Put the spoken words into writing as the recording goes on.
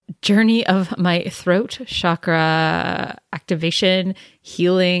journey of my throat chakra activation,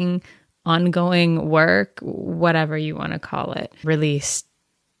 healing, ongoing work, whatever you want to call it, really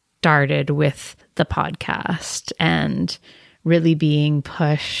started with the podcast and really being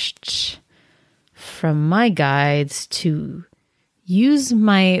pushed from my guides to use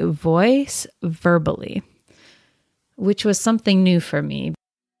my voice verbally, which was something new for me.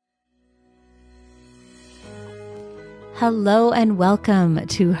 Hello and welcome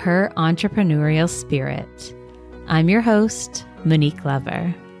to Her Entrepreneurial Spirit. I'm your host, Monique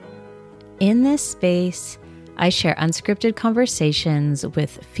Glover. In this space, I share unscripted conversations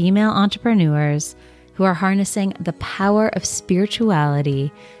with female entrepreneurs who are harnessing the power of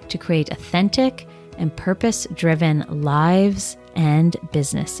spirituality to create authentic and purpose-driven lives and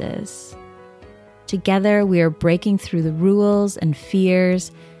businesses. Together, we are breaking through the rules and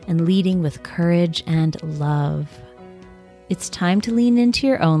fears and leading with courage and love. It's time to lean into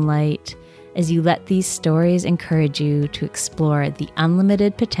your own light as you let these stories encourage you to explore the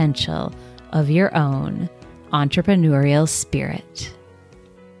unlimited potential of your own entrepreneurial spirit.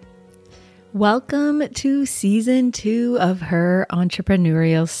 Welcome to season 2 of Her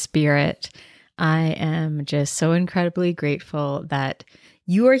Entrepreneurial Spirit. I am just so incredibly grateful that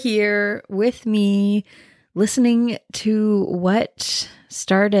you are here with me, listening to what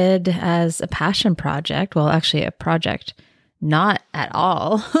started as a passion project. Well, actually a project not at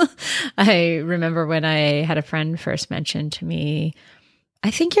all. I remember when I had a friend first mention to me, I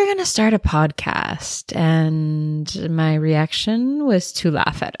think you're going to start a podcast. And my reaction was to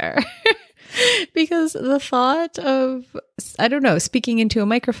laugh at her because the thought of, I don't know, speaking into a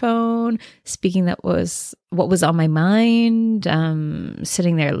microphone, speaking that was what was on my mind,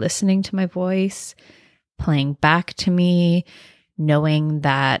 sitting there listening to my voice, playing back to me, knowing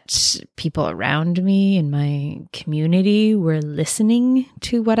that people around me in my community were listening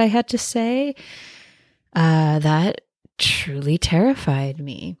to what I had to say, that truly terrified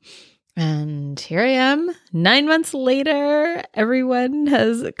me. And here I am, 9 months later, everyone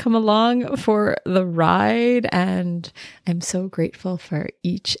has come along for the ride, and I'm so grateful for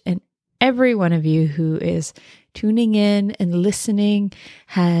each and every one of you who is tuning in and listening,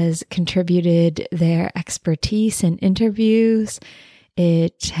 has contributed their expertise in interviews.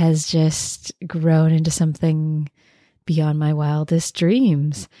 It has just grown into something beyond my wildest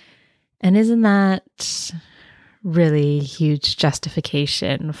dreams. And isn't that really huge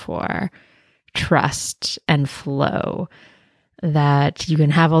justification for trust and flow? That you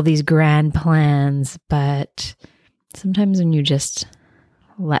can have all these grand plans, but sometimes when you just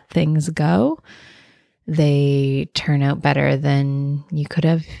let things go, they turn out better than you could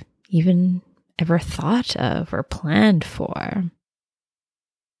have even ever thought of or planned for.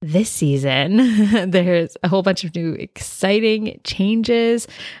 This season, there's a whole bunch of new exciting changes.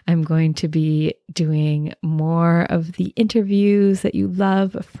 I'm going to be doing more of the interviews that you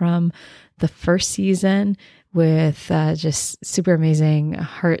love from the first season with just super amazing,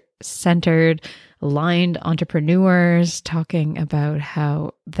 heart-centered, aligned entrepreneurs talking about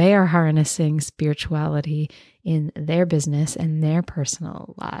how they are harnessing spirituality in their business and their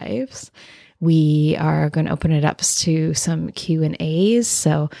personal lives. We are going to open it up to some Q&As.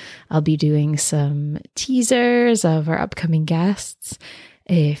 So I'll be doing some teasers of our upcoming guests.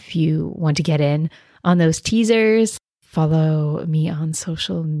 If you want to get in on those teasers, follow me on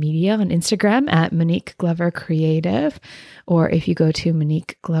social media on Instagram at Monique Glover Creative, or if you go to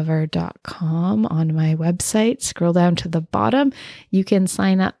moniqueglover.com on my website, scroll down to the bottom, you can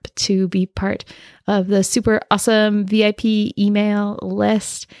sign up to be part of the super awesome VIP email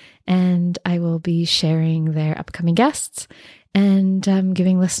list, and I will be sharing their upcoming guests and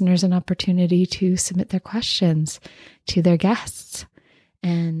giving listeners an opportunity to submit their questions to their guests.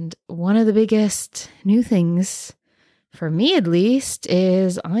 And one of the biggest new things, for me at least,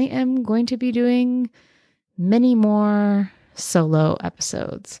 is I am going to be doing many more solo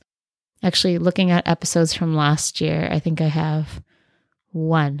episodes. Actually, looking at episodes from last year, I think I have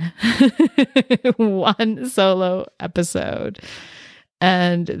one solo episode.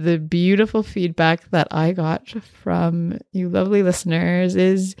 And the beautiful feedback that I got from you lovely listeners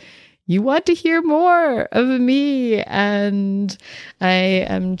is you want to hear more of me. And I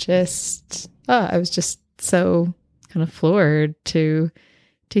am just, I was just so kind of floored to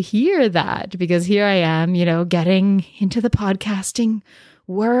hear that, because here I am, getting into the podcasting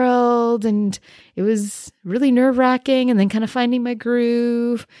world, and it was really nerve-wracking, and then kind of finding my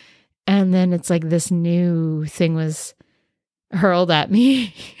groove. And then it's like this new thing was hurled at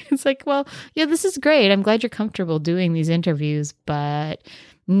me. It's like, well, yeah, this is great. I'm glad you're comfortable doing these interviews, but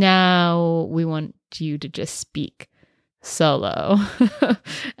now we want you to just speak solo.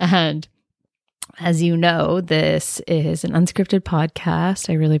 And as you know, this is an unscripted podcast.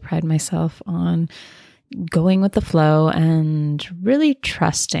 I really pride myself on going with the flow and really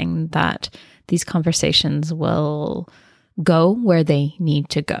trusting that these conversations will go where they need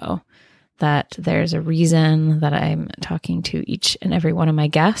to go. That there's a reason that I'm talking to each and every one of my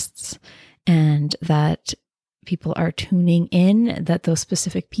guests, and that people are tuning in, that those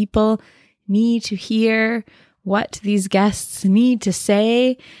specific people need to hear what these guests need to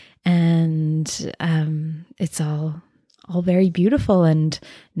say. And it's all very beautiful. And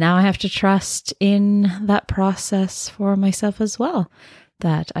now I have to trust in that process for myself as well,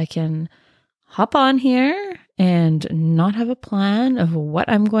 that I can hop on here and not have a plan of what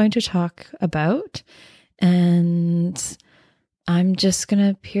I'm going to talk about. And I'm just going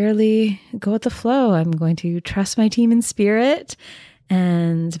to purely go with the flow. I'm going to trust my team in spirit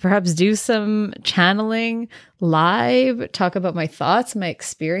and perhaps do some channeling live, talk about my thoughts, my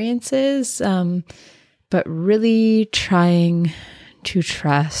experiences, but really trying to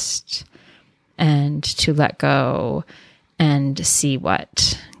trust and to let go and see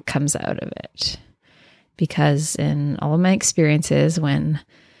what comes out of it. Because in all of my experiences, when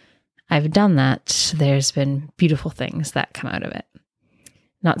I've done that, there's been beautiful things that come out of it.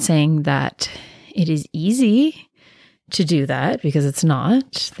 Not saying that it is easy to do that, because it's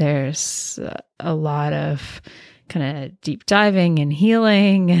not. There's a lot of kind of deep diving and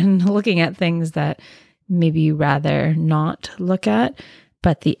healing and looking at things that maybe you rather not look at,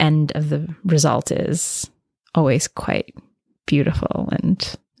 but the end of the result is always quite beautiful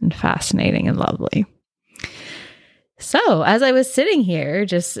and fascinating and lovely. So as I was sitting here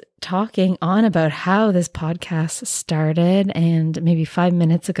just talking on about how this podcast started, and maybe 5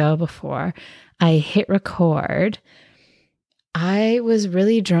 minutes ago before I hit record, I was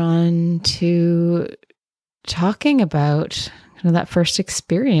really drawn to talking about kind of that first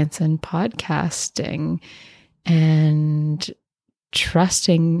experience in podcasting and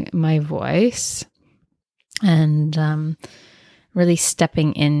trusting my voice and really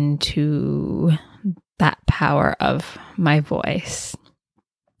stepping into that power of my voice,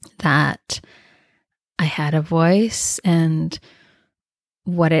 that I had a voice and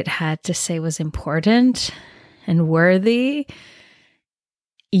what it had to say was important and worthy,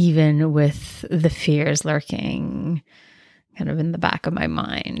 even with the fears lurking kind of in the back of my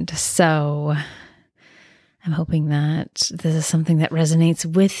mind. So I'm hoping that this is something that resonates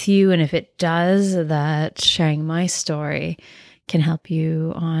with you. And if it does, that sharing my story can help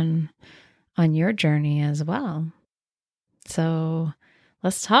you on your journey as well. So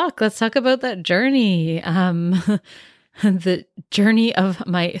let's talk about that journey. The journey of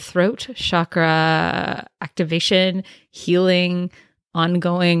my throat chakra activation, healing,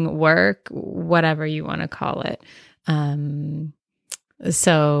 ongoing work, whatever you want to call it.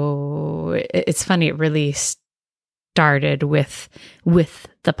 So it's funny, it really started with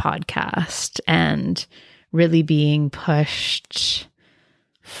the podcast and really being pushed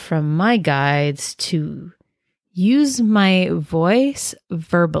from my guides to use my voice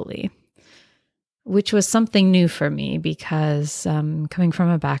verbally, which was something new for me because coming from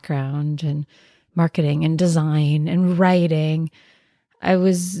a background in marketing and design and writing, I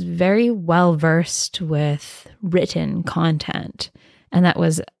was very well versed with written content. And that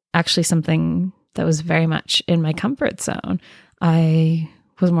was actually something that was very much in my comfort zone. I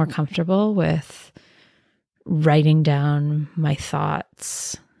was more comfortable with writing down my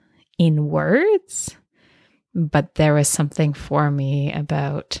thoughts in words, but there was something for me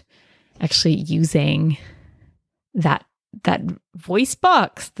about actually using that voice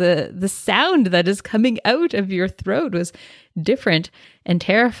box. The sound that is coming out of your throat was different and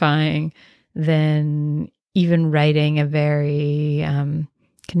terrifying than even writing a very kind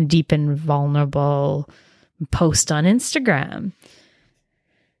of deep and vulnerable post on Instagram.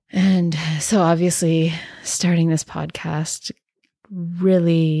 And so obviously starting this podcast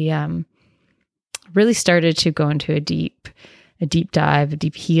really started to go into a deep dive, a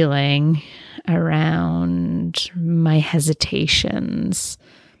deep healing around my hesitations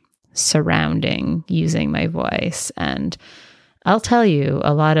surrounding using my voice. And I'll tell you,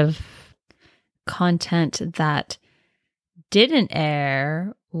 a lot of content that didn't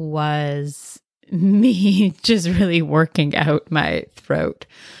air was me just really working out my throat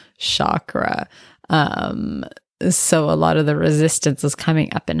chakra. So a lot of the resistance was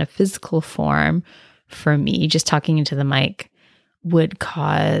coming up in a physical form for me. Just talking into the mic would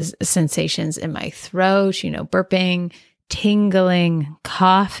cause sensations in my throat, burping, tingling,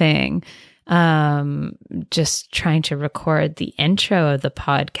 coughing. Just trying to record the intro of the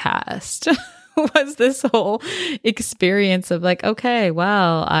podcast was this whole experience of like, okay,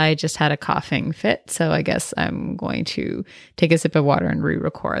 well, I just had a coughing fit, so I guess I'm going to take a sip of water and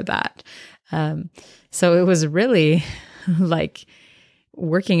re-record that. So it was really like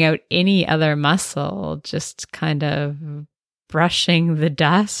working out any other muscle, just kind of brushing the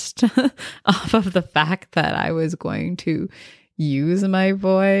dust off of the fact that I was going to use my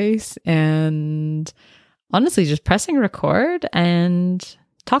voice, and honestly just pressing record and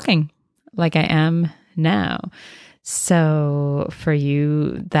talking like I am now. So for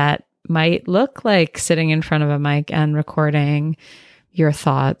you, that might look like sitting in front of a mic and recording your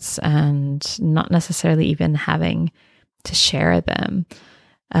thoughts and not necessarily even having to share them.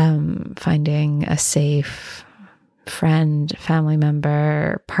 Finding a safe friend, family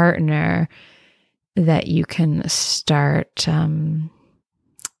member, partner that you can start kind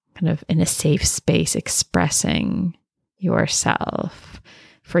of in a safe space expressing yourself.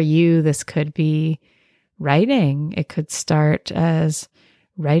 For you, this could be writing. It could start as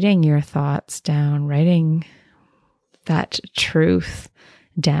writing your thoughts down, writing that truth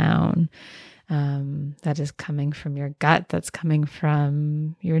down that is coming from your gut, that's coming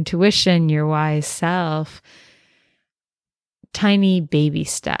from your intuition, your wise self. Tiny baby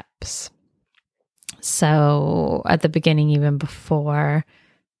steps. So at the beginning, even before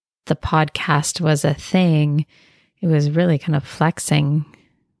the podcast was a thing, it was really kind of flexing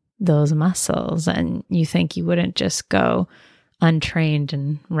those muscles. And you think you wouldn't just go untrained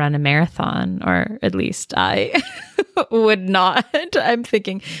and run a marathon, or at least I would not. I'm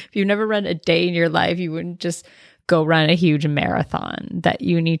thinking if you've never run a day in your life, you wouldn't just go run a huge marathon, that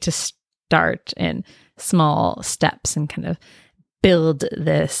you need to start in small steps and kind of build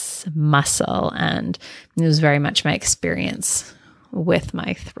this muscle. And it was very much my experience with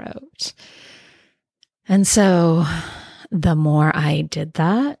my throat. And so the more I did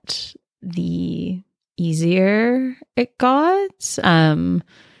that, the easier it got.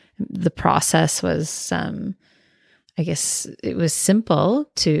 The process was, I guess it was simple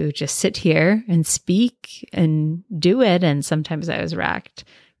to just sit here and speak and do it. And sometimes I was racked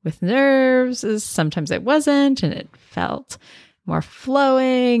with nerves, sometimes I wasn't, and it felt more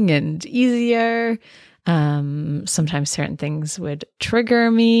flowing and easier. Sometimes certain things would trigger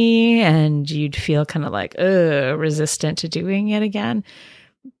me and you'd feel kind of like, resistant to doing it again.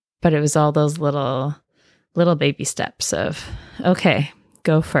 But it was all those little baby steps of, okay,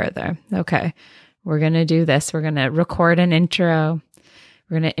 go further. Okay, we're going to do this. We're going to record an intro.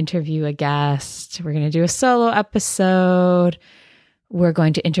 We're going to interview a guest. We're going to do a solo episode. We're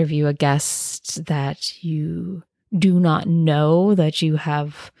going to interview a guest that you do not know, that you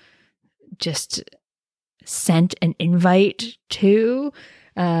have just sent an invite to.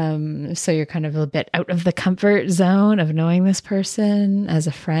 So you're kind of a bit out of the comfort zone of knowing this person as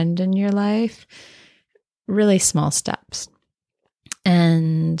a friend in your life. Really small steps.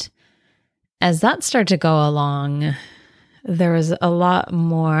 And as that started to go along, there was a lot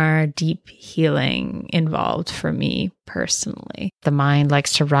more deep healing involved for me personally. The mind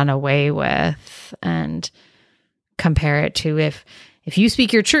likes to run away with and compare it to if you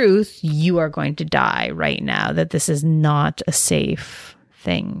speak your truth, you are going to die right now, that this is not a safe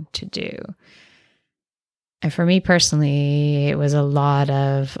thing to do. And for me personally, it was a lot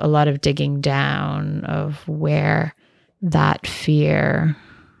of digging down of where that fear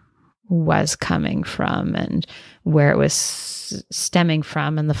was coming from and where it was stemming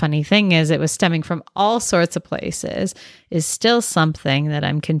from. And the funny thing is, it was stemming from all sorts of places, is still something that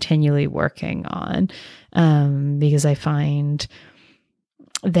I'm continually working on, because I find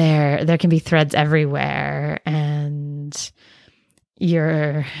there can be threads everywhere, and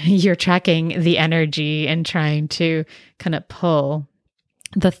you're tracking the energy and trying to kind of pull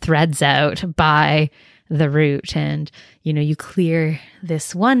the threads out by the root. And, you clear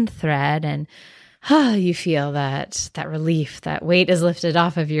this one thread and you feel that relief, that weight is lifted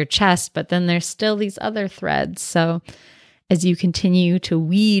off of your chest, but then there's still these other threads. So as you continue to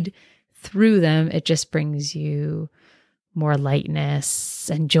weed through them, it just brings you more lightness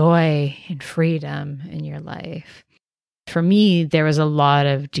and joy and freedom in your life. For me, there was a lot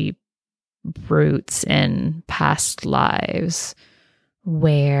of deep roots in past lives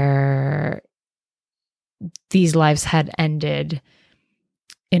where these lives had ended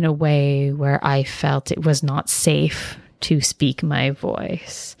in a way where I felt it was not safe to speak my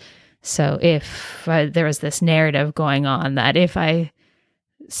voice. So if there was this narrative going on that if I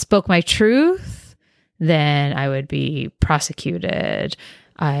spoke my truth, then I would be prosecuted,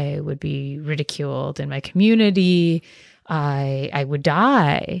 I would be ridiculed in my community, I would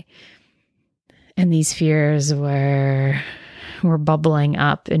die. And these fears were were bubbling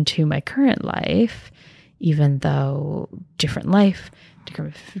up into my current life, even though different life,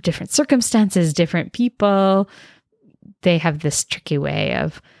 different circumstances, different people, they have this tricky way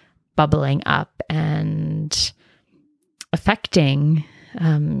of bubbling up and affecting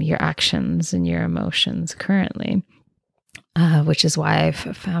your actions and your emotions currently, which is why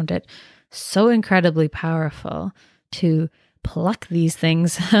I've found it so incredibly powerful to pluck these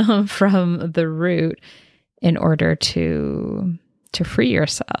things from the root in order to free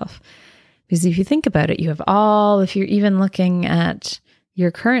yourself. Because if you think about it, you have if you're even looking at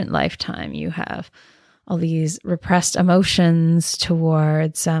your current lifetime, you have all these repressed emotions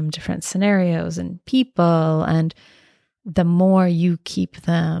towards different scenarios and people. And the more you keep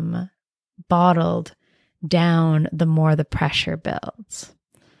them bottled down, the more the pressure builds.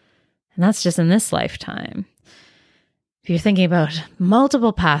 And that's just in this lifetime. If you're thinking about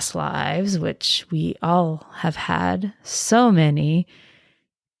multiple past lives, which we all have had, so many,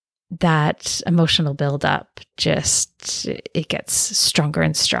 that emotional buildup it gets stronger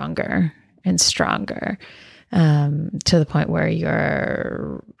and stronger and stronger, to the point where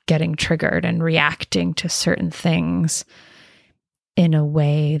you're getting triggered and reacting to certain things in a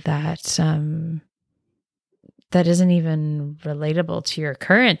way that isn't even relatable to your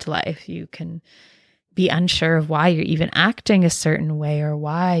current life. You can be unsure of why you're even acting a certain way or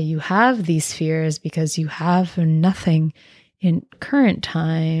why you have these fears, because you have nothing in current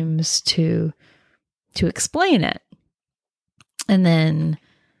times to explain it. And then,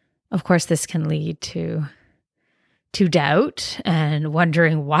 of course, this can lead to doubt and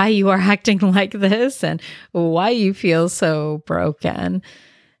wondering why you are acting like this and why you feel so broken.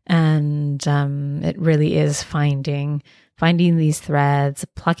 And it really is finding these threads,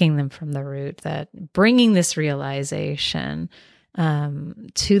 plucking them from the root, that bringing this realization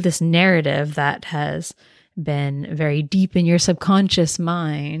to this narrative that has been very deep in your subconscious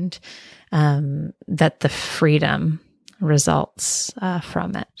mind, that the freedom results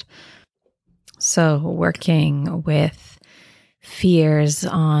from it. So working with fears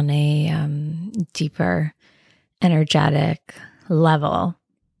on a deeper energetic level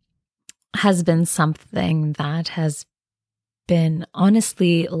has been something that has been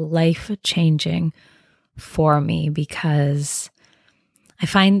honestly life-changing for me, because I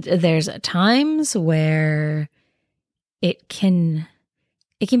find there's times where it can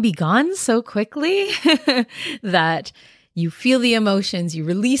be gone so quickly that you feel the emotions, you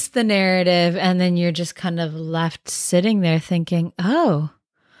release the narrative, and then you're just kind of left sitting there thinking, oh,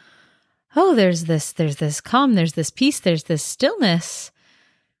 there's this calm, there's this peace, there's this stillness.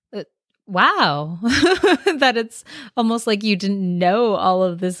 Wow. That it's almost like you didn't know all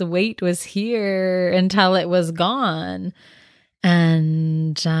of this weight was here until it was gone.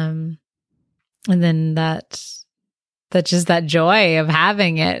 And then that joy of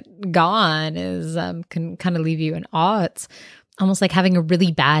having it gone is can kind of leave you in awe. It's almost like having a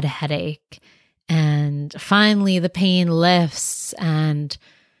really bad headache, and finally the pain lifts and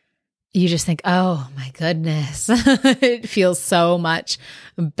you just think, oh my goodness, it feels so much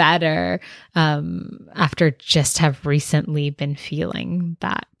better after just have recently been feeling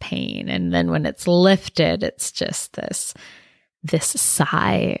that pain. And then when it's lifted, it's just this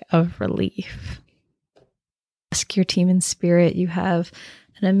sigh of relief. Ask your team in spirit. You have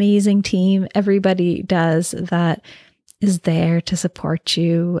an amazing team. Everybody does, that is there to support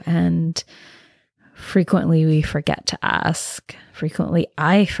you. And frequently we forget to ask. Frequently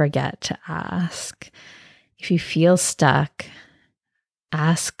I forget to ask. If you feel stuck,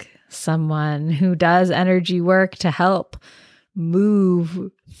 ask someone who does energy work to help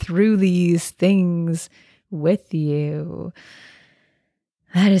move through these things with you.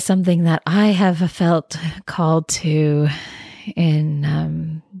 That is something that I have felt called to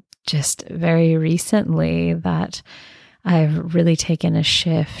in just very recently, that I've really taken a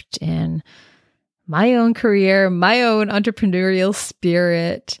shift in my own career, my own entrepreneurial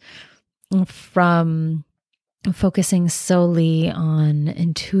spirit, from focusing solely on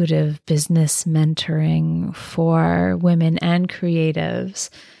intuitive business mentoring for women and creatives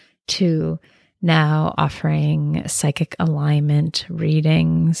to now offering psychic alignment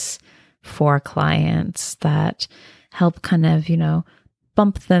readings for clients that help kind of,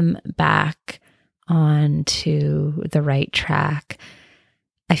 bump them back onto the right track.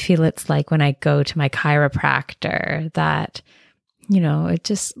 I feel it's like when I go to my chiropractor that, it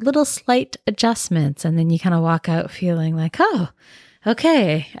just little slight adjustments, and then you kind of walk out feeling like, oh,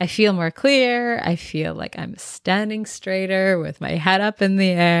 okay, I feel more clear. I feel like I'm standing straighter with my head up in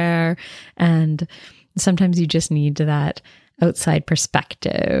the air. And sometimes you just need that outside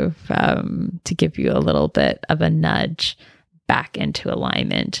perspective to give you a little bit of a nudge back into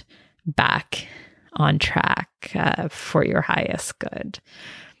alignment, back on track for your highest good.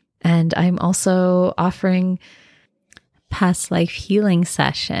 And I'm also offering past life healing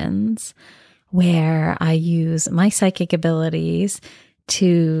sessions where I use my psychic abilities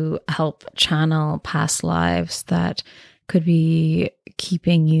to help channel past lives that could be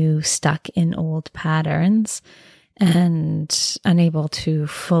keeping you stuck in old patterns and unable to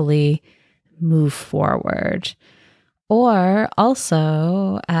fully move forward. Or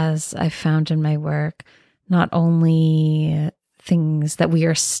also, as I found in my work, not only things that we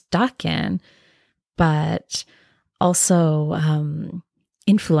are stuck in, but also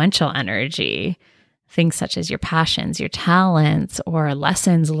influential energy, things such as your passions, your talents, or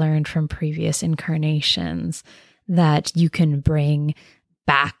lessons learned from previous incarnations that you can bring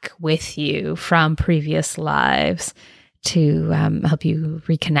back with you from previous lives to help you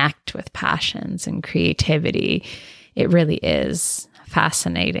reconnect with passions and creativity. It really is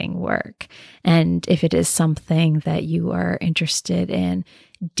fascinating work. And if it is something that you are interested in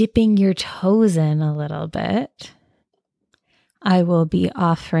dipping your toes in a little bit, I will be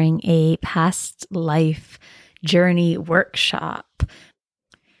offering a past life journey workshop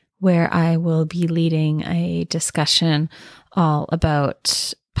where I will be leading a discussion all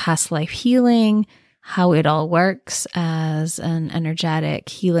about past life healing, how it all works as an energetic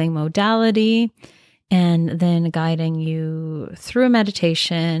healing modality, and then guiding you through a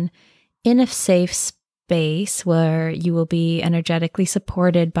meditation in a safe space where you will be energetically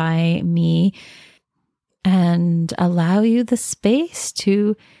supported by me and allow you the space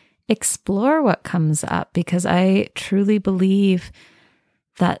to explore what comes up, because I truly believe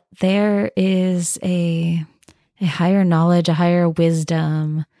that there is a higher knowledge, a higher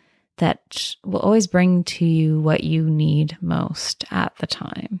wisdom that will always bring to you what you need most at the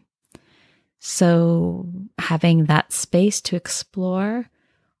time. So having that space to explore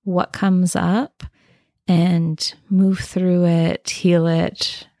what comes up and move through it, heal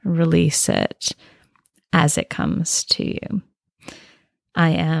it, release it as it comes to you. I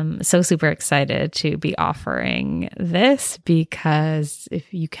am so super excited to be offering this, because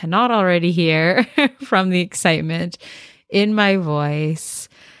if you cannot already hear from the excitement in my voice,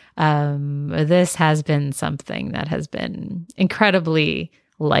 this has been something that has been incredibly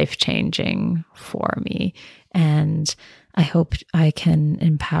life-changing for me. And I hope I can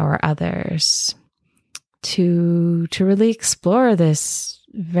empower others to really explore this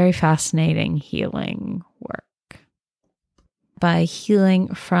very fascinating healing work. By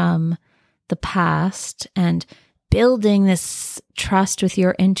healing from the past and building this trust with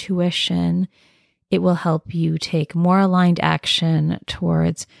your intuition, it will help you take more aligned action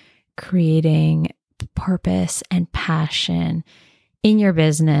towards creating purpose and passion in your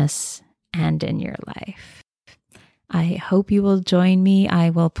business and in your life. I hope you will join me. I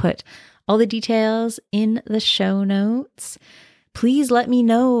will put all the details in the show notes. Please let me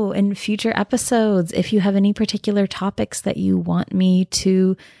know in future episodes if you have any particular topics that you want me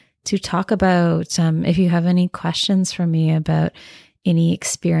to talk about. If you have any questions for me about any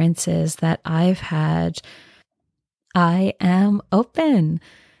experiences that I've had, I am open.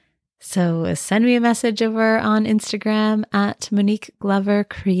 So send me a message over on Instagram at Monique Glover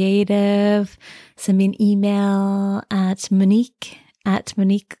Creative. Send me an email at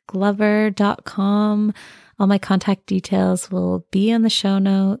monique@moniqueglover.com. All my contact details will be in the show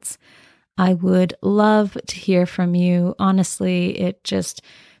notes. I would love to hear from you. Honestly, it just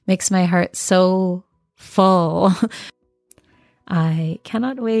makes my heart so full. I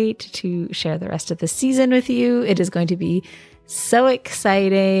cannot wait to share the rest of the season with you. It is going to be so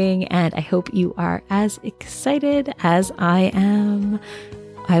exciting, and I hope you are as excited as I am.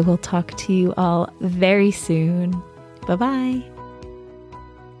 I will talk to you all very soon. Bye-bye.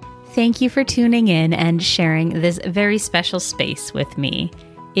 Thank you for tuning in and sharing this very special space with me.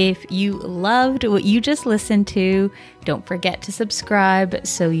 If you loved what you just listened to, don't forget to subscribe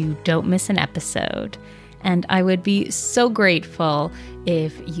so you don't miss an episode. And I would be so grateful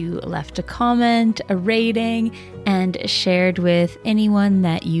if you left a comment, a rating, and shared with anyone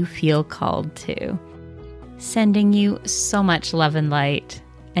that you feel called to. Sending you so much love and light.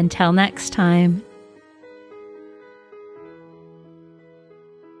 Until next time.